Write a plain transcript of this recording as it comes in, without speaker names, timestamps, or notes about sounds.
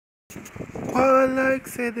One like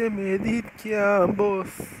say they made it can't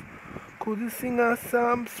bust. Could you sing a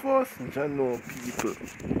Psalms first? You know people.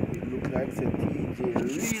 It look like say Teejay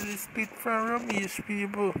really spit from Romiech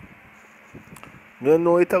people. I don't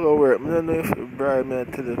know it will work. I don't know if Brian may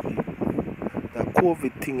tell the people. That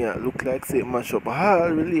COVID thing here look like say it mash up all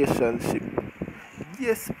relationship.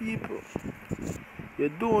 Yes people. You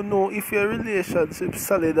don't know if your relationship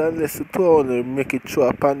solid unless you only make it through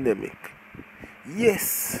a pandemic.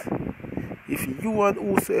 Yes. If you and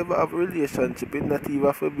whosoever have a relationship, it not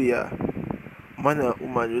even for be a man and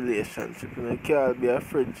woman relationship. It can't be a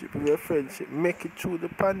friendship. If a friendship make it through the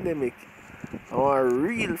pandemic, or a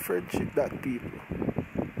real friendship that people.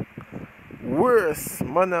 Worse,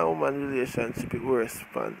 man and woman relationship is worse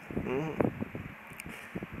fun.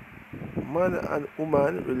 Man and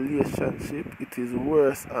woman relationship, it is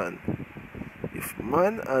worse. And if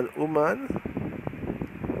man and woman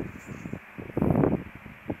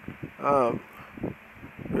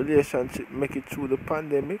relationship make it through the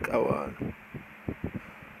pandemic, I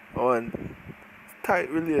want tight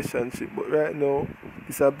relationship, but right now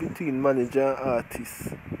it's a between manager and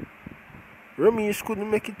artist. Romiech couldn't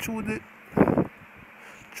make it through the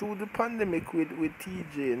pandemic with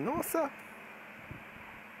Teejay, no sir.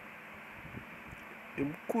 He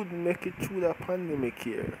couldn't make it through the pandemic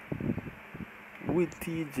here with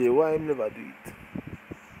Teejay. Why him never do it?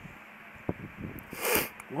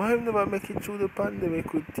 Why him never make it through the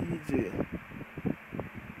pandemic with Teejay?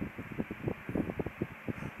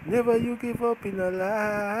 Never you give up in a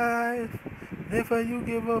life. Never you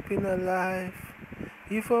give up in a life.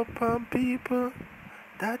 Give up on people,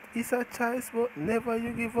 that is a choice, but never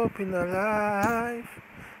you give up in a life.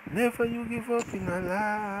 Never you give up in a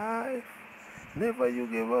life. Never you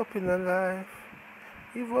give up in a life.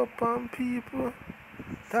 Give up on people,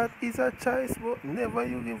 that is a choice, but never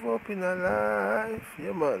you give up in a life.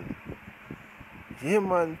 Yeah man. Yeah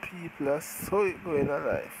man, people are so it go in a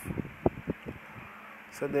life.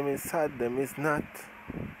 So them is sad, them is not.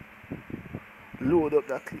 Load up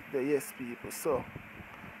that clip there, yes people. So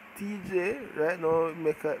Teejay right now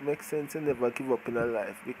it make sense to never give up in a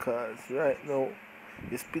life, because right now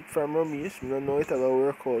you spit from Romiech, I don't know it will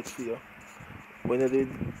work out for you. When you did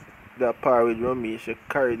that part with Romiech, you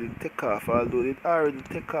carried it take off, although it already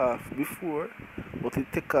take off before, but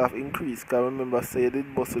it take off increase, because I remember say you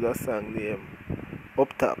did bust with a song name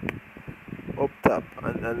Up Top,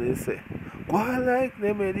 and they say, go on like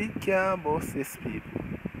them made it can't bust this people.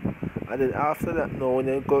 And then after that now when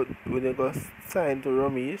you got signed to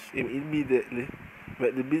Romiech, him immediately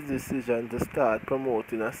make the business decision to start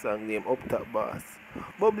promoting a song named Up Top Boss.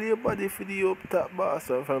 Bubble your body for the Up Top Boss,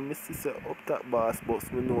 and from Mr. Say Up Top Boss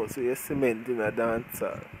bust me know, so you cement in a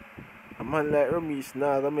dancer. A man like Romiech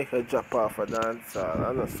now gonna make a drop off a dancer,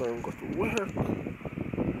 and I saw him go to work.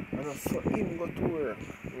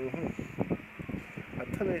 I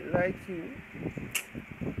tell it like you,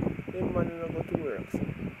 him man not go to work. So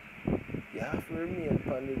you have to remain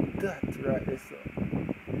on the dot right there, so.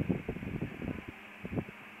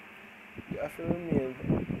 You have to remain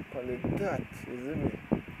on the dot, isn't it?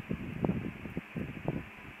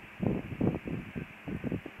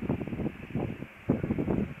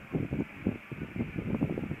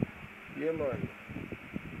 Yeah man.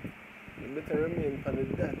 You better remain on the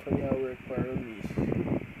dot when you work for Romiech.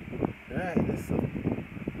 Right there, so.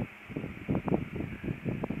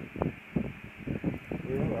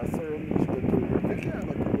 You know, I saw Romiech go to work. They can't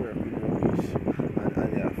go to work with Romiech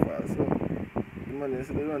and their fall. So, the man is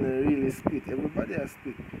the one that really spit. Everybody has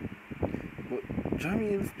spit. But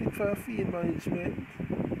Jamil spit for field management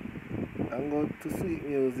and go to sweet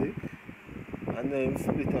music. And then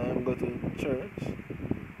split and go to church.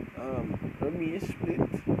 Romiech split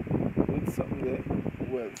with something there.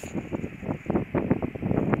 Well,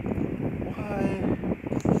 why?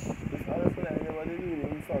 If all of that never did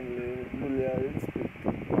in family, bully or split.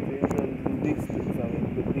 They done the big split from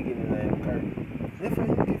the beginning of your career. Never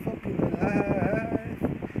you give up in a life.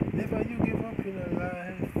 Never you give up in a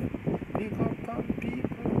life. Big up on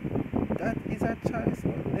people. That is a choice,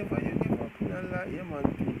 but never you give up in a life. Yeah man,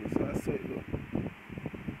 people. So I saw it though.